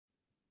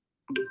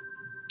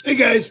Hey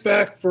guys,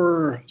 back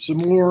for some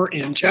more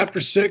in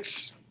chapter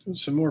 6,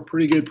 some more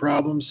pretty good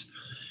problems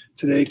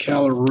today,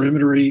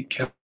 calorimetry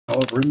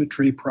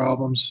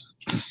problems.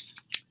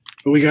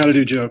 But we got to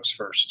do jokes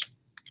first.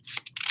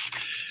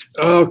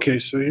 Okay,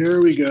 so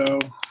here we go.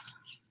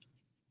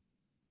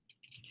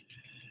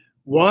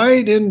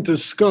 Why didn't the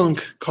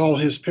skunk call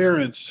his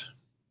parents?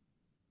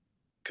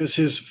 Because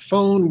his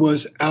phone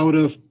was out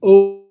of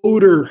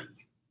odor.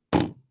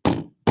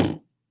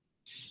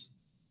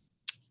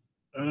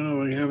 I don't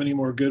know if we have any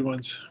more good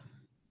ones.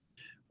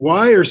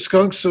 Why are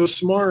skunks so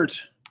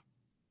smart?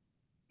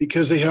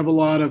 Because they have a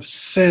lot of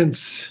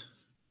sense.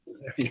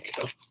 There you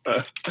go.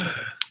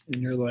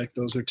 And you're like,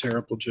 those are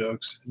terrible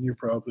jokes. And you're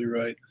probably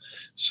right.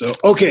 So,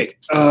 okay.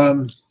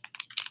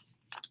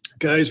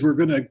 Guys, we're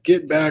going to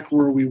get back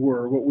where we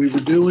were. What we were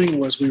doing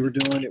was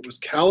it was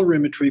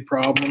calorimetry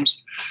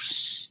problems.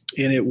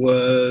 And it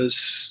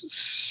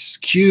was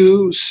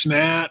Q,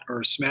 SMAT,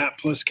 or SMAT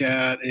plus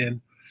CAT.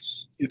 And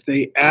if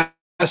they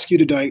ask you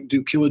to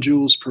do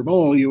kilojoules per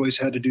mole, you always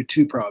had to do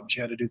two problems.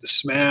 You had to do the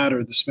SMAT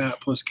or the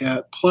SMAT plus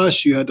CAT,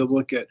 plus you had to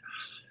look at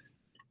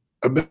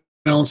a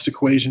balanced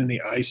equation in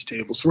the ICE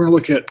table. So we're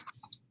going to look at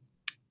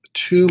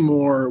two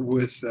more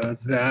with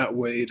that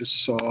way to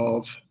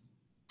solve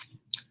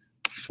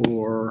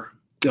for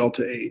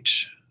delta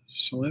H.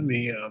 So let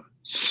me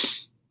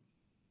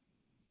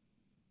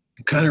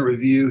kind of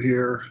review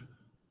here.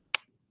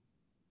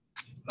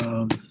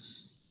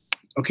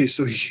 Okay,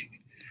 so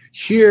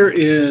here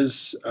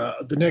is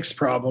the next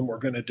problem we're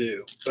going to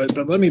do.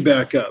 But let me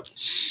back up.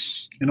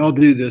 And I'll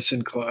do this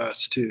in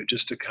class too,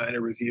 just to kind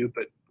of review,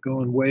 but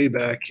going way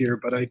back here.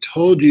 But I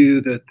told you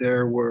that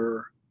there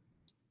were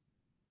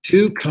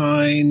two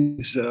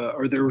kinds,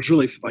 or there was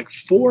really like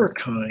four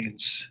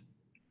kinds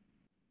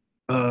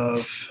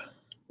of,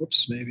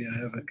 whoops, maybe I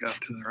haven't got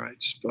to the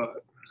right spot.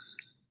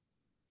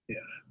 Yeah.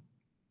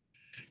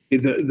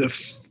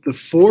 The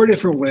four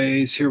different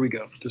ways, here we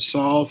go, to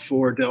solve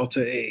for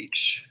delta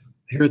H.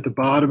 Here at the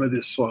bottom of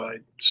this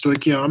slide,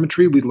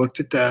 stoichiometry, we looked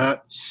at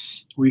that.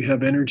 We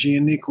have energy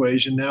in the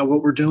equation. Now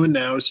what we're doing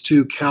now is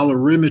to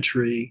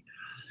calorimetry.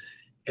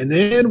 And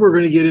then we're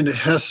going to get into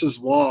Hess's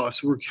law.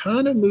 So we're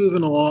kind of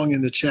moving along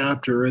in the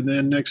chapter. And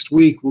then next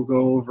week we'll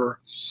go over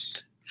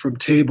from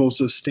tables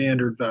of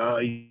standard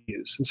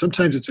values. And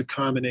sometimes it's a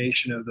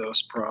combination of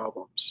those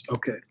problems.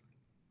 Okay.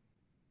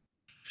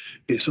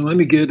 Okay, so let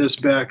me get us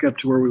back up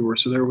to where we were.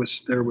 So there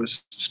was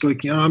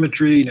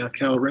stoichiometry, now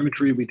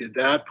calorimetry. We did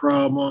that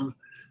problem.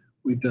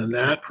 We've done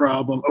that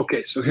problem.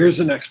 Okay, so here's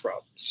the next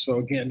problem. So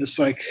again, just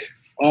like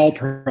all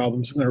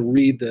problems, I'm going to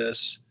read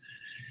this.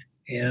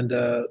 And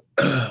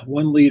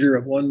 1 liter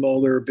of 1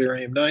 molar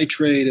barium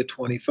nitrate at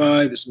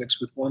 25 is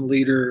mixed with 1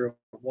 liter of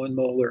 1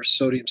 molar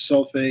sodium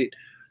sulfate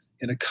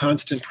in a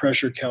constant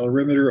pressure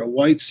calorimeter. A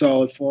white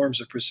solid forms,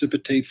 a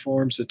precipitate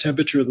forms. The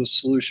temperature of the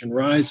solution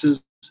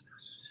rises,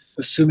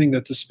 assuming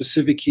that the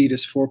specific heat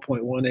is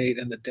 4.18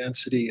 and the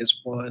density is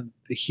 1,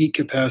 the heat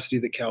capacity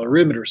of the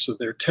calorimeter. So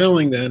they're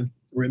telling them,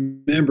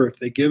 remember, if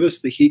they give us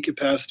the heat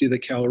capacity of the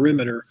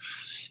calorimeter,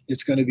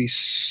 it's going to be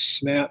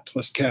SMAT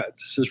plus CAT.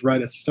 This is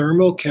write a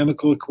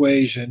thermochemical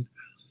equation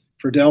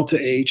for delta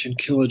H in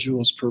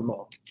kilojoules per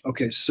mole.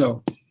 Okay,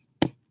 so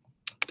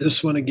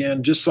this one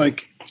again, just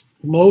like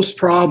most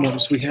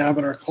problems we have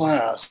in our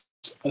class,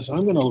 is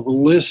I'm going to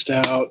list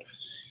out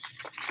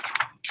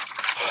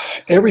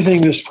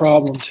everything this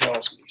problem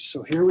tells me.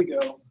 So here we go.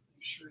 I'm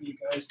sure you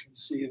guys can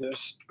see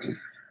this.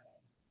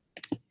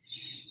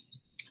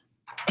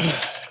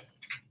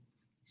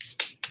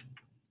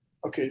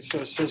 Okay, so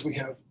it says we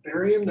have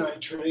barium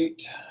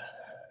nitrate,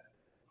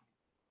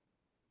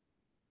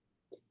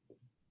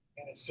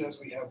 and it says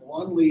we have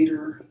 1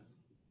 liter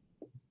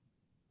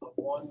of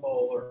 1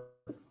 molar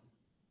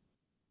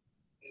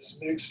is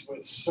mixed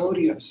with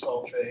sodium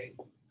sulfate.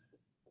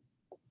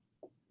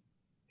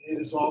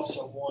 It is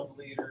also 1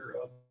 liter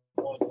of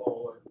 1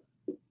 molar.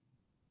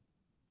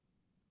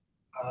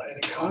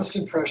 And a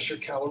constant pressure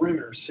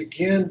calorimeter. So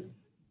again,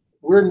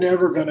 we're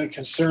never going to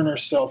concern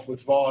ourselves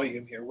with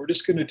volume here. We're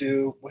just going to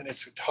do, when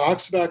it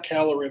talks about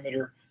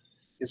calorimeter,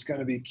 it's going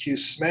to be Q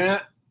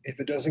SMAT if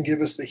it doesn't give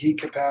us the heat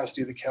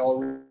capacity of the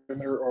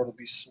calorimeter, or it'll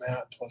be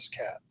SMAT plus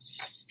CAT.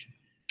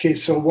 Okay,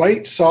 so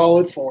white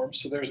solid form.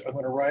 So I'm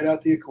going to write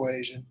out the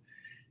equation.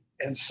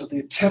 And so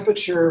the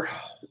temperature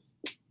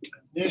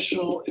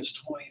initial is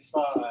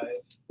 25.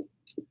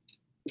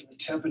 And the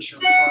temperature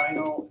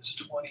final is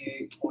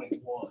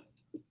 28.1.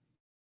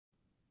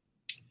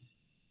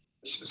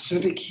 The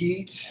specific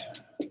heat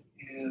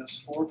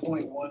is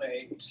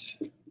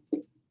 4.18.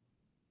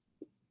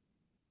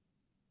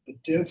 The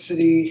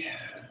density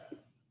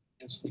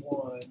is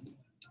 1.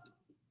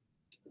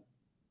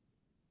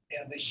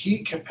 And the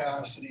heat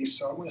capacity,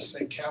 so I'm going to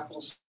say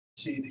capital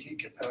C, the heat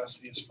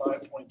capacity is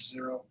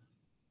 5.0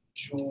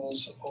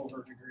 joules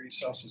over degree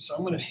Celsius. So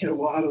I'm going to need a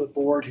lot of the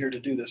board here to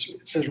do this.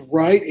 It says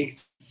write a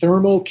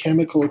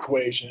thermochemical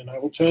equation. And I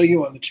will tell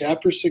you on the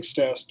chapter 6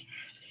 test,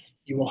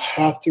 you will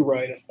have to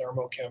write a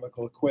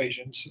thermochemical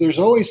equation. So there's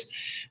always,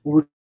 when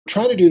we're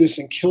trying to do this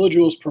in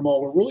kilojoules per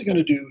mole, we're really going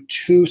to do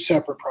two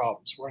separate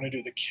problems. We're going to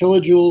do the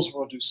kilojoules, we're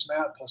going to do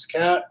SMAT plus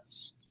CAT,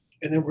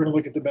 and then we're going to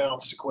look at the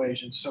balanced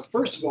equation. So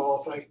first of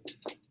all, if I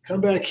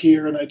come back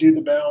here and I do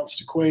the balanced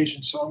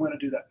equation, so I'm going to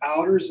do the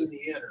outers and the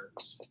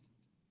inners.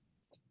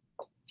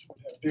 So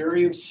we have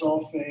barium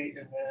sulfate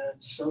and then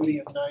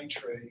sodium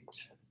nitrate.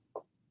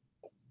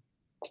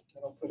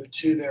 And I'll put a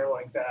 2 there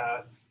like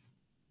that.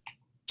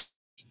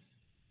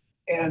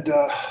 And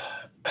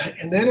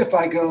then if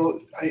I go,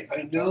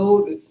 I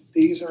know that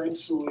these are in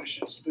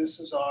solutions. This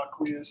is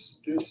aqueous,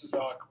 this is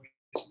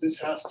aqueous, this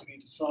has to be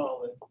the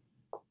solid,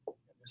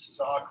 and this is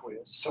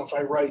aqueous. So if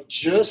I write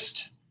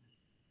just,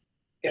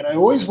 and I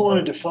always want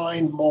to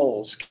define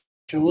moles,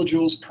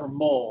 kilojoules per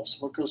mole, so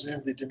what goes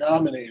in the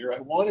denominator, I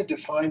want to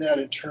define that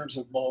in terms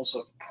of moles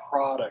of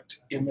product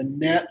in the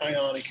net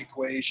ionic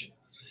equation.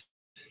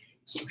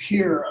 So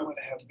here I'm going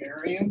to have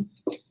barium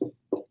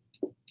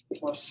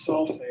plus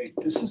sulfate.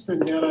 This is the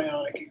net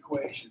ionic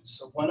equation.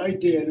 So what I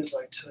did is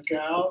I took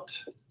out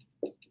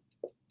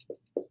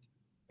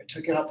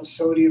the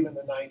sodium and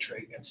the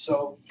nitrate. And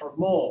so for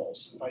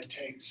moles, if I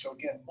take, so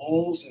again,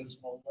 moles is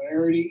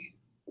molarity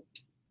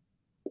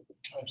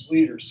times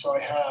liters. So I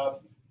have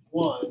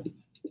 1,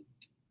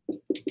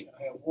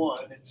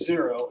 and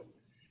 0.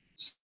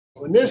 So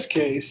in this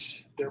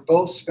case, they're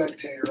both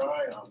spectator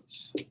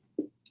ions.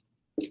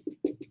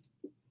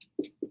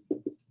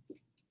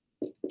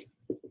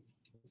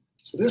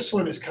 So this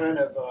one is kind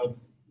of a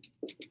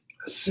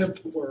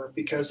simpler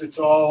because it's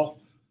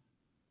all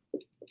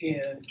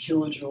in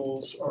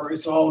kilojoules, or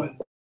it's all in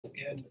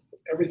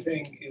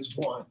everything is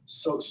 1.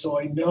 So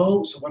I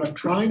know, so what I'm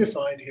trying to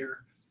find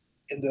here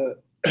in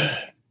the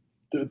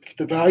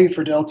value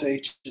for delta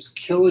H is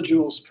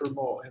kilojoules per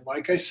mole. And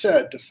like I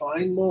said,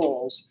 define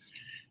moles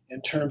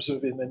in terms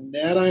of in the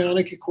net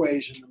ionic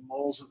equation, the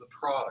moles of the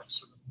product.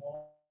 So the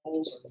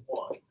moles are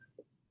 1.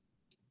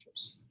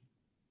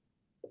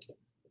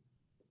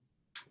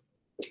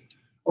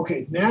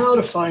 Okay, now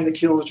to find the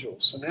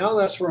kilojoules. So now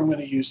that's where I'm going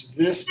to use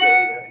this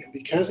data. And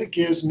because it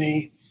gives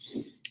me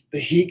the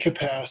heat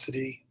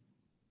capacity,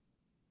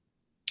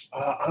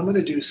 I'm going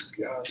to do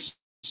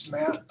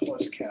SMAT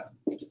plus CAT.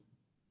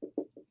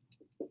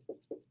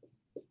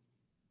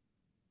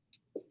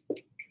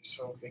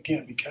 So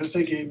again, because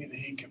they gave me the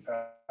heat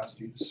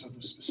capacity, so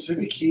the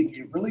specific heat,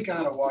 you really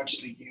got to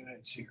watch the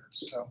units here.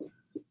 So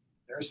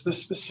there's the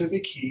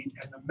specific heat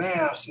and the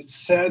mass. It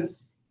said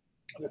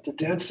that the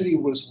density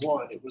was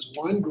 1. It was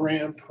 1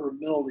 gram per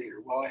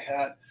milliliter. Well, I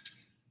had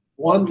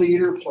 1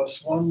 liter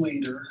plus 1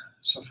 liter.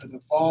 So for the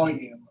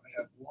volume, I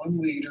have 1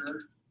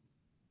 liter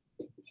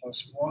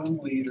plus 1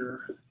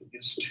 liter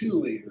is 2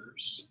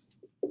 liters,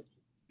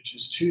 which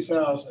is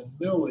 2,000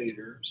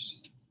 milliliters.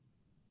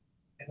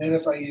 And then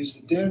if I use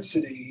the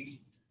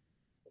density,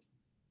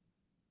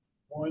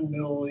 1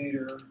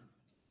 milliliter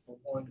for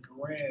 1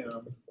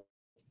 gram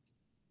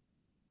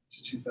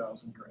is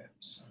 2,000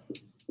 grams.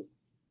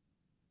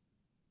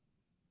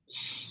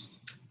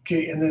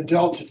 Okay, and then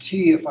delta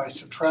T, if I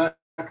subtract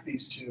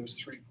these two, is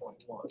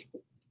 3.1.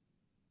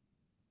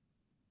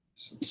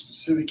 So the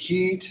specific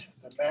heat,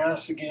 the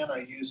mass, again, I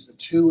use the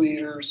 2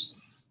 liters,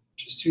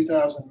 which is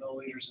 2,000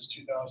 milliliters is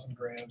 2,000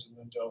 grams, and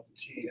then delta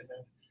T. And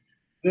then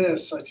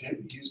this, I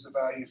use the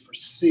value for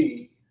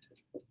C.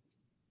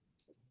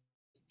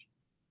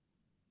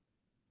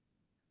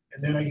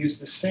 And then I use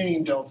the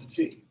same delta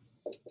T.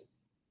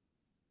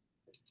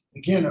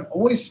 Again, I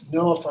always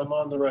know if I'm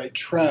on the right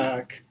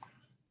track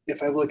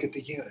if I look at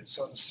the units.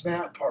 So in the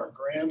SMAT part,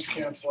 grams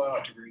cancel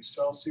out, degrees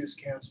Celsius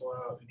cancel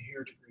out, and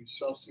here degrees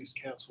Celsius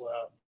cancel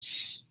out.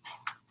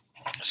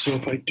 So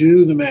if I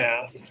do the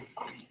math,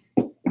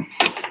 I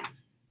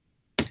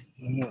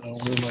don't know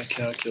where my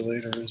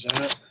calculator is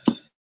at.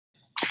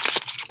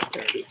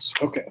 There it is.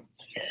 Okay.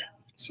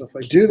 So if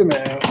I do the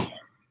math,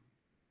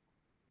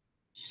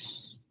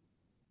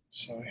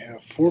 so I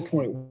have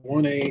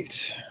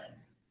 4.18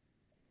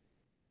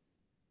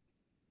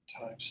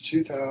 times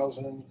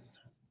 2,000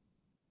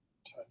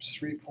 times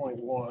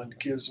 3.1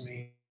 gives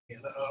me,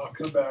 and I'll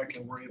come back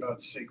and worry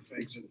about sig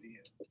figs at the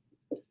end.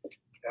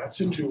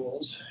 That's in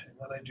joules, and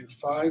then I do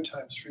 5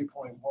 times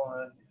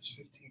 3.1 is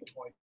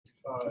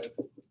 15.5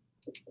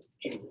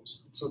 joules.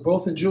 So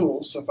both in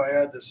joules, so if I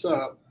add this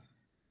up,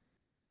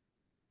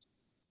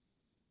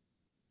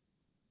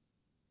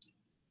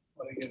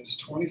 what I get is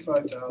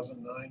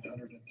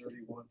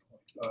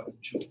 25,931.5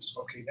 joules.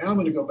 Okay, now I'm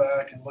going to go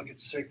back and look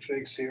at sig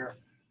figs here.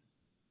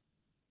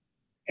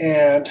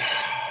 And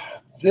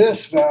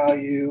this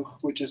value,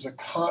 which is a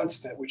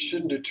constant, we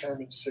shouldn't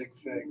determine sig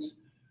figs.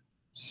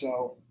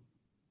 So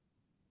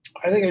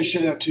I think I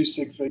should have 2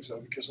 sig figs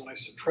though, because when I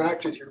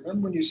subtract it here,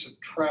 remember when you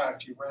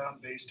subtract, you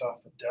round based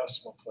off the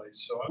decimal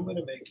place. So I'm going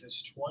to make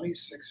this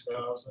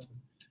 26,000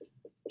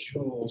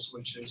 joules,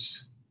 which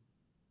is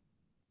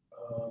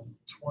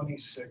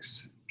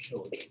 26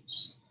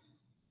 kilojoules.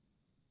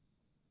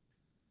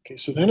 Okay,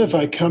 so then if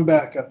I come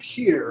back up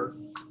here,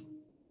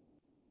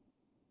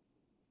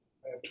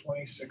 I have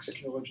 26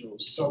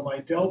 kilojoules. So my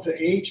delta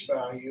H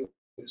value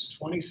is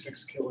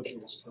 26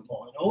 kilojoules per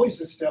mole. And always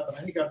this step, and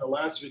I think on the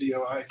last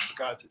video I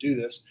forgot to do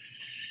this,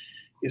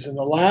 is in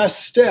the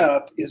last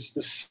step is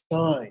the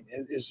sign.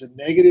 Is it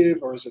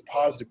negative or is it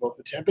positive? Well, if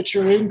the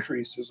temperature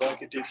increases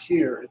like it did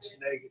here, it's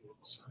negative.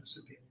 So this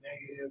would be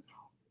negative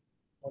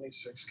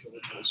 26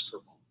 kilojoules per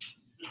mole.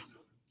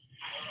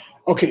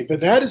 Okay, but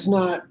that is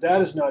not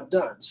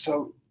done.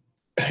 So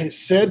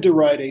it's said to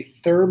write a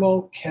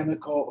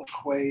thermochemical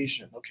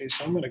equation. Okay,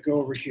 so I'm going to go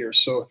over here.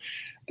 So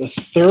the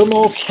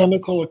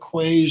thermochemical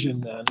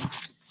equation then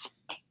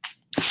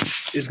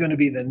is going to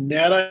be the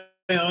net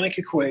ionic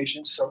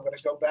equation. So I'm going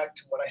to go back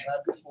to what I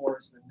had before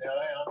is the net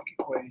ionic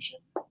equation.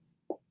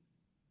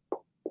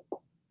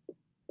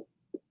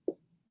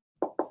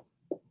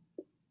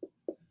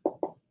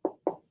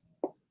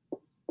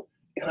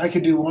 And I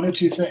can do one of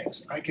two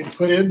things. I can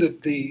put in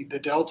the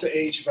delta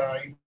H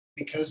value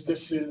because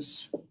this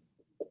is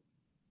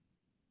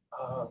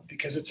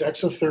because it's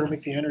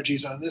exothermic, the energy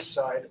is on this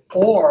side,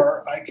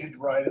 or I could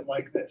write it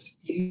like this.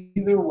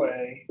 Either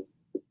way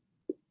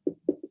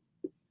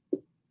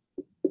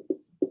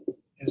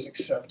is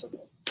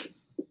acceptable.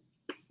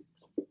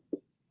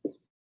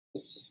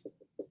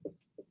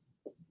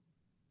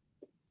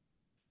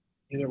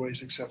 Either way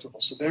is acceptable.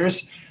 So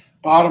there's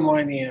bottom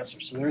line the answer.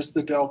 So there's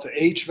the delta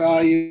H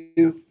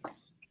value,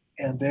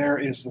 and there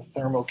is the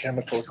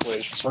thermochemical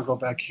equation. So I'll go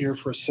back here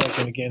for a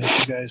second again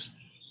if you guys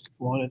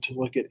wanted to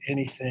look at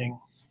anything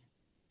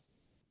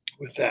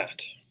with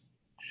that.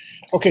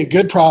 Okay,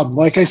 good problem.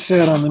 Like I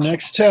said, on the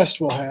next test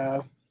we'll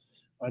have,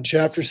 on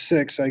chapter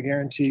 6, I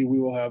guarantee we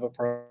will have a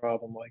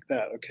problem like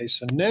that. Okay,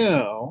 so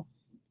now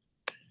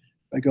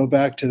I go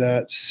back to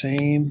that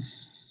same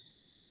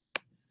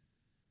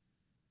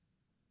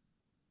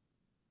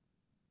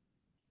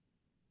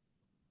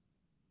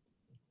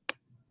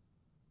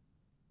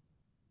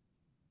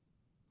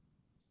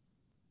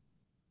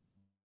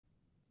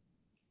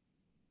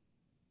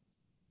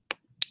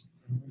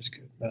just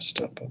get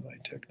messed up on my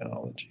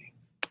technology.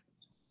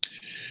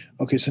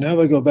 Okay, so now if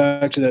I go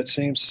back to that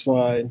same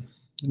slide,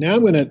 now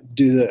I'm going to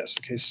do this.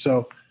 Okay,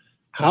 so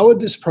how would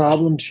this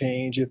problem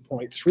change if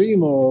 0.3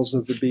 moles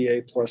of the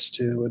Ba plus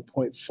 2 and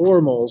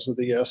 0.4 moles of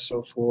the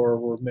SO4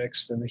 were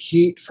mixed and the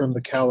heat from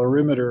the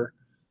calorimeter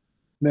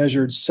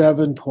measured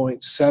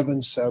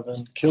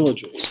 7.77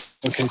 kilojoules?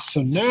 Okay,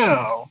 so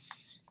now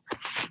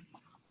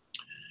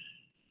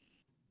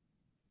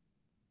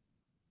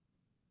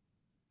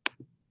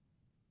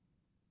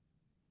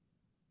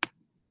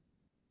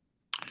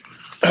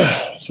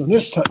so in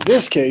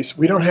this case,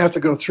 we don't have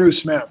to go through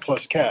SMAP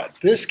plus CAD.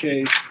 This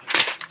case,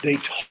 they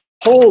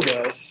told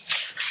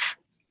us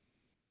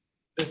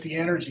that the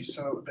energy,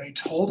 so they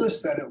told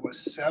us that it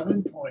was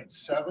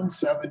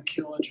 7.77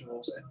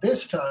 kilojoules at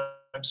this time.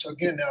 So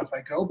again, now if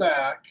I go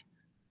back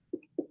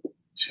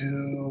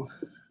to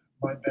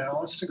my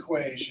balanced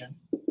equation,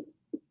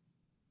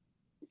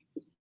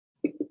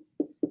 but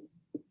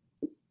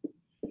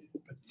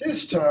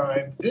this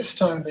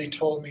time they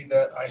told me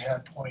that I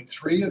had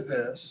 0.3 of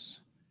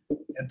this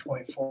and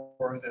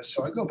 0.4 of this.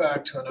 So I go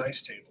back to a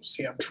nice table.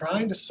 See, I'm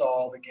trying to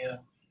solve again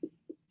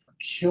for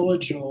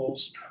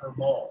kilojoules per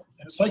mole.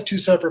 And it's like two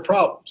separate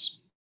problems.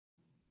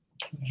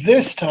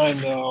 This time,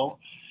 though,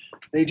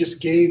 they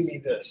just gave me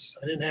this.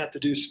 I didn't have to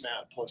do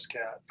SMAT plus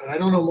CAT, but I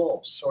don't know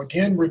moles. So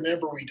again,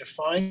 remember, we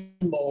define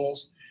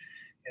moles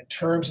in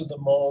terms of the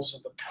moles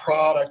of the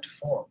product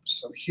form.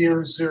 So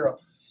here, 0.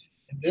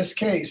 In this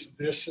case,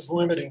 this is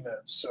limiting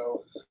that.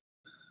 So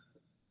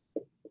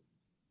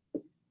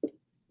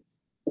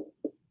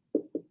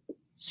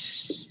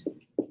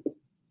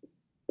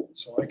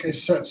like I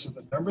said, so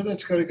the number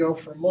that's going to go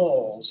for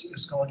moles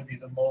is going to be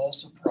the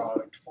moles of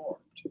product formed,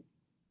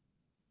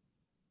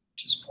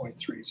 which is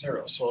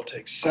 0.30. So I'll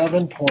take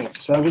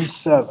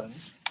 7.77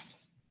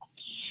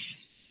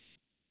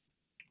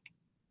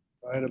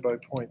 divided by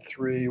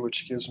 0.3,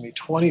 which gives me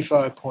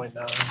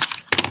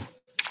 25.9.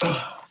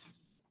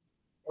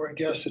 Or I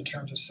guess in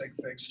terms of sig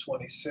figs,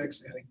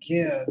 26. And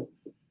again,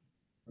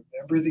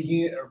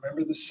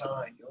 remember the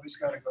sign. You always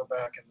got to go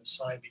back in the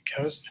sign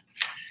because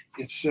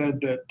it said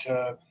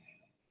that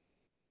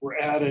were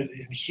added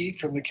in heat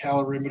from the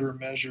calorimeter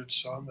measured.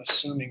 So I'm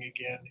assuming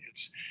again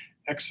it's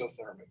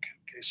exothermic.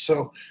 Okay,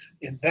 so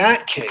in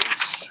that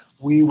case,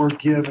 we were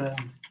given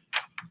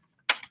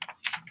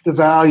the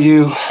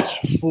value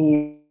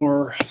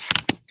for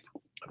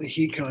the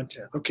heat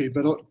content. Okay,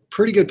 but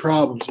pretty good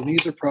problems. And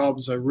these are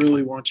problems I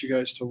really want you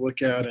guys to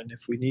look at. And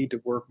if we need to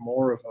work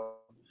more of them,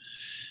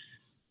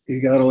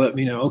 you got to let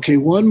me know. Okay,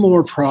 one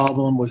more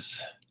problem with,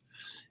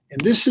 and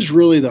this is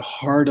really the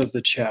heart of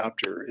the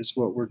chapter, is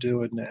what we're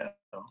doing now.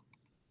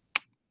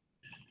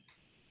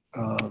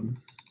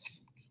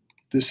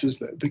 This is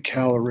the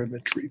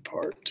calorimetry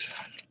part.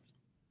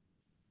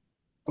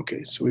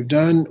 Okay, so we've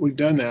done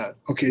that.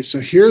 Okay, so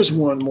here's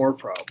one more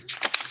problem.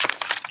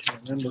 Okay,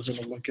 and then we're going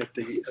to look at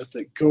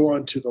go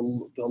on to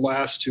the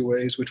last two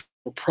ways, which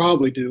we'll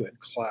probably do in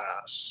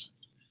class.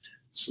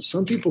 So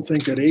some people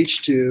think that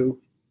H2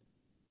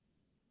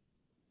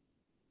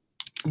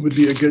 would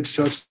be a good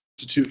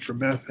substitute for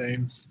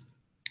methane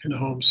in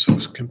homes. So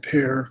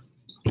compare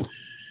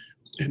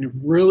and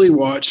really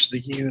watch the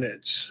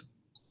units.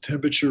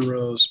 Temperature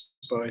rose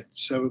by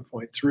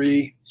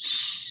 7.3.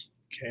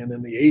 Okay, and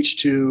then the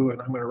H2,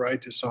 and I'm going to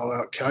write this all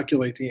out,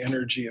 calculate the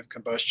energy of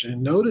combustion.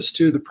 And notice,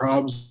 too, the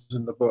problems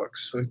in the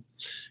books. So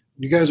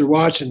you guys are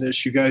watching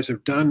this, you guys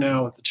have done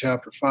now with the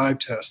Chapter 5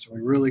 test, and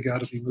we really got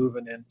to be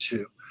moving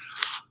into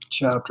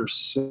Chapter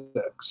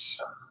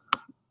 6.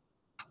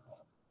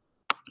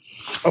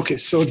 Okay,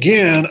 so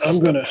again, I'm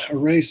going to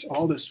erase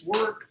all this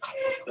work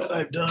that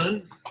I've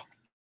done.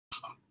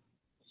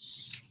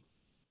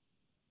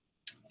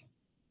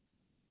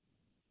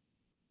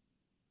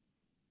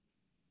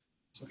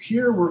 So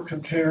here we're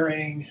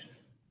comparing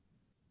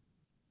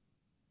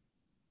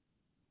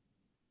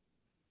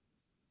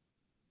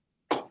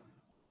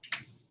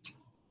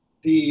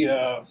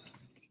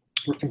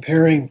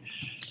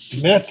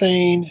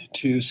methane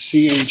to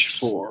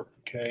CH4,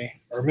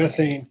 okay, or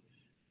methane,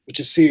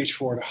 which is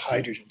CH4 to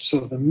hydrogen.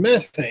 So the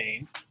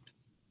methane,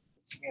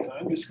 again,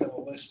 I'm just going to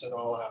list it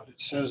all out. It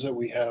says that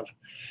we have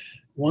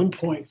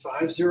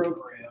 1.50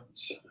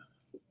 grams.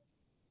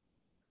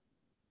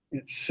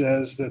 It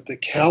says that the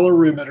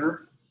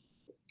calorimeter,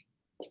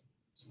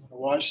 so I'm going to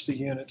watch the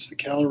units, the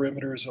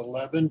calorimeter is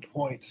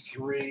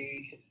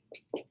 11.3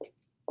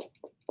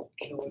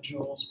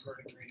 kilojoules per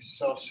degree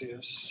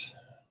Celsius.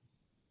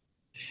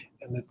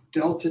 And the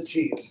delta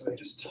T, so they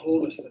just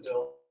told us the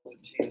delta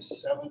T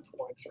is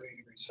 7.3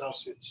 degrees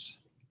Celsius.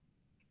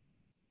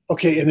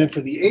 Okay, and then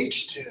for the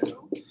H2,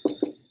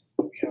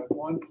 we have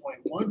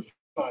 1.15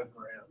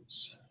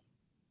 grams.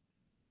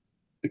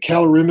 The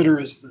calorimeter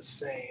is the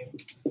same.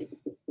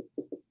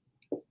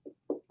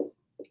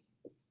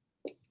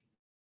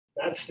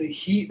 That's the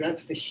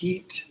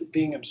heat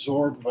being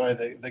absorbed by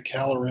the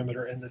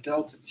calorimeter, and the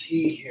delta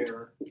T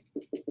here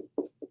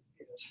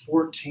is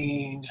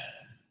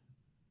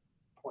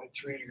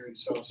 14.3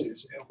 degrees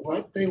Celsius. And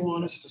what they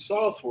want us to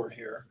solve for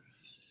here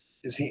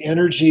is the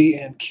energy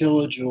in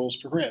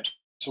kilojoules per gram.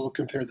 So we'll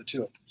compare the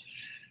two.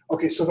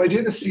 Okay, so if I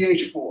do the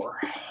CH4,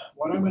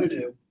 what I'm going to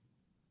do,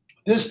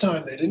 this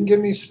time they didn't give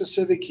me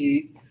specific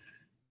heat.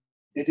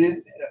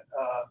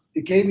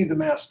 It gave me the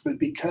mass, but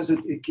because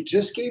it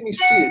just gave me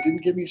C, it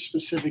didn't give me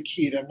specific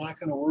heat. I'm not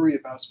going to worry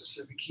about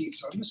specific heat.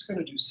 So I'm just going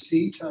to do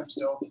C times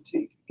delta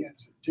T. Again,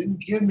 so it didn't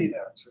give me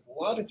that. So a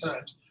lot of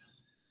times,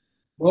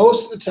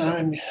 most of the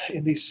time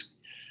in these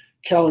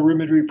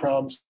calorimetry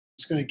problems,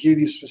 it's going to give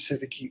you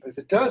specific heat. But if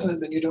it doesn't,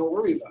 then you don't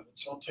worry about it.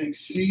 So I'll take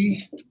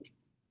C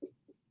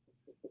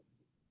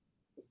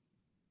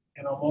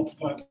and I'll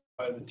multiply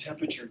by the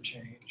temperature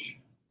change.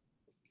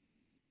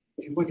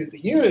 If you look at the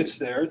units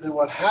there, then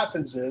what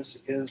happens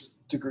is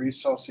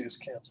degrees Celsius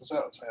cancels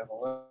out. So I have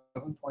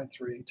 11.3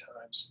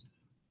 times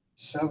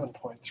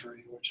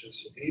 7.3, which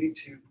is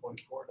 82.49,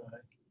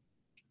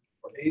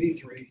 or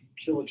 83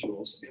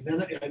 kilojoules. And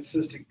then it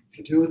says to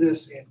do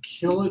this in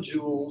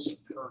kilojoules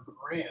per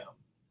gram.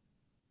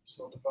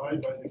 So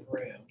divide by the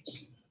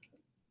grams.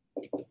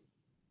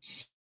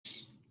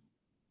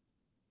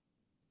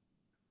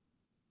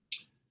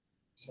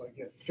 So I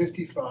get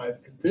 55,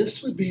 and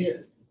this would be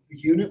it. The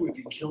unit would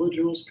be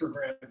kilojoules per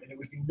gram, and it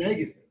would be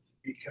negative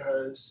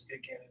because,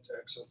 again, it's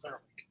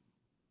exothermic.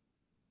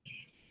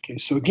 Okay,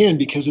 so again,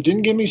 because it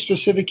didn't give me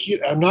specific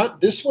heat,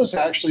 this was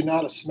actually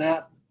not a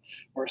SMAT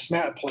or a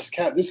SMAT plus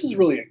CAT. This is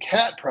really a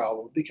CAT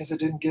problem because it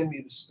didn't give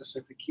me the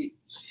specific heat.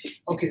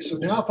 Okay, so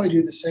now if I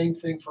do the same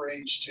thing for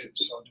H2,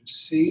 so I'll do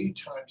C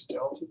times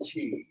delta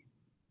T.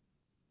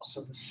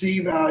 So the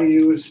C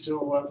value is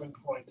still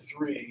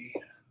 11.3,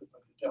 but the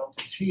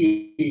delta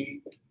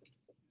T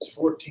is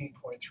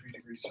 14.3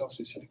 degrees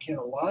Celsius. And again,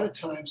 a lot of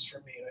times for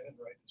me, and I didn't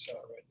write this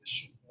out right, this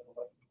should be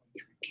 11.3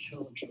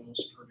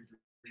 kilojoules per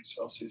degree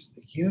Celsius.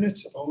 The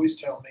units always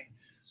tell me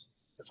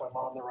if I'm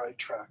on the right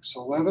track. So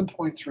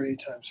 11.3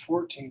 times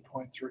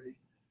 14.3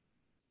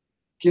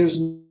 gives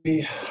me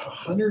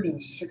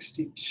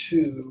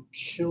 162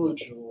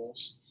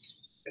 kilojoules,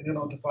 and then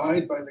I'll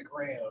divide by the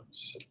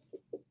grams.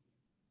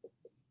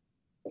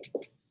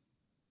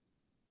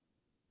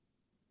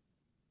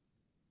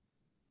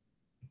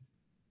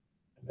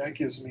 And that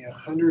gives me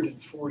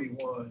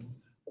 141.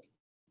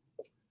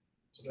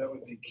 So that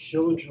would be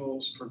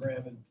kilojoules per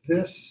gram, and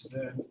this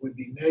then would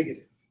be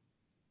negative.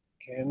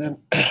 Okay, and then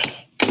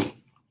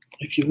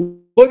if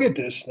you look at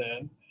this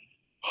then,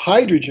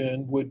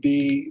 hydrogen would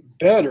be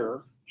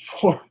better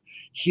for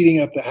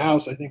heating up the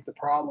house. I think the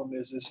problem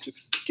is to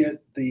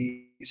get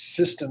the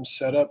system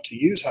set up to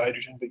use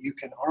hydrogen, but you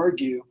can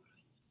argue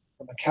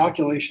from a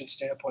calculation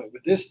standpoint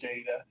with this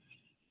data,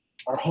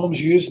 our homes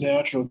use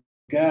natural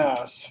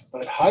gas,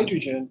 but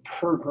hydrogen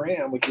per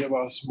gram would give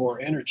us more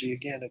energy.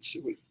 Again,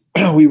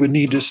 we would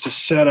need just to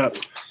set up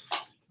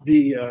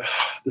the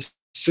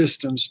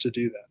systems to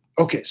do that.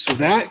 Okay, so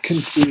that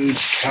concludes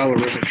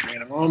calorimetry,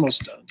 and I'm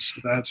almost done,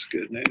 so that's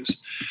good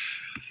news.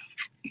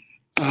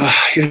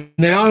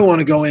 Now I want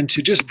to go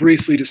into just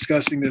briefly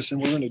discussing this,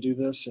 and we're going to do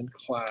this in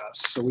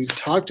class. So we've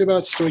talked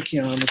about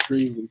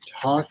stoichiometry, we've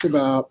talked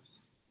about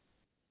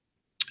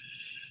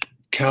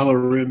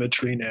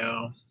calorimetry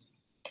now.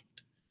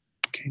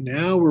 Okay,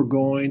 now we're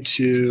going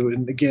to,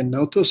 and again,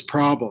 note those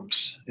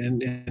problems.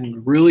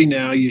 And really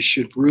now you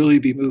should really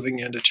be moving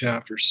into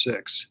chapter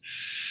 6.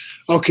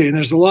 Okay, and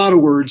there's a lot of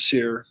words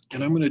here,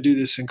 and I'm going to do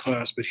this in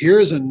class, but here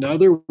is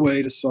another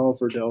way to solve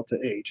for delta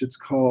H. It's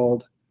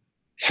called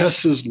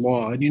Hess's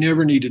law, and you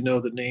never need to know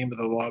the name of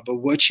the law, but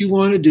what you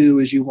want to do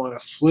is you want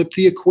to flip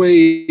the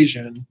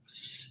equation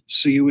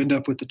so you end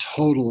up with the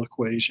total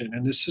equation.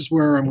 And this is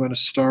where I'm going to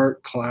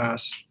start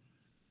class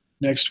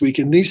next week.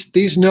 And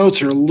these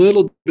notes are a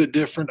little bit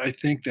different, I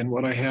think, than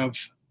what I have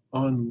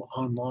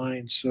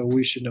online, so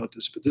we should note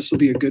this, but this will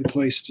be a good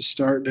place to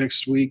start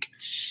next week.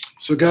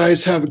 So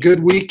guys, have a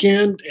good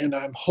weekend, and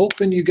I'm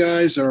hoping you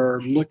guys are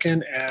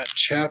looking at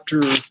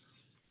chapter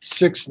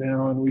 6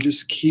 now, and we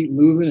just keep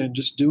moving and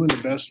just doing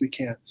the best we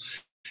can.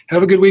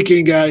 Have a good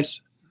weekend,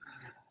 guys.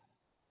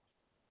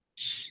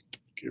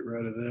 Get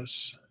rid of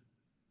this,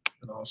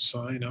 and I'll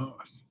sign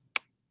off.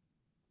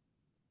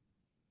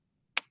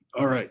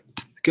 All right,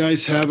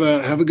 guys, have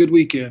a good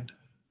weekend.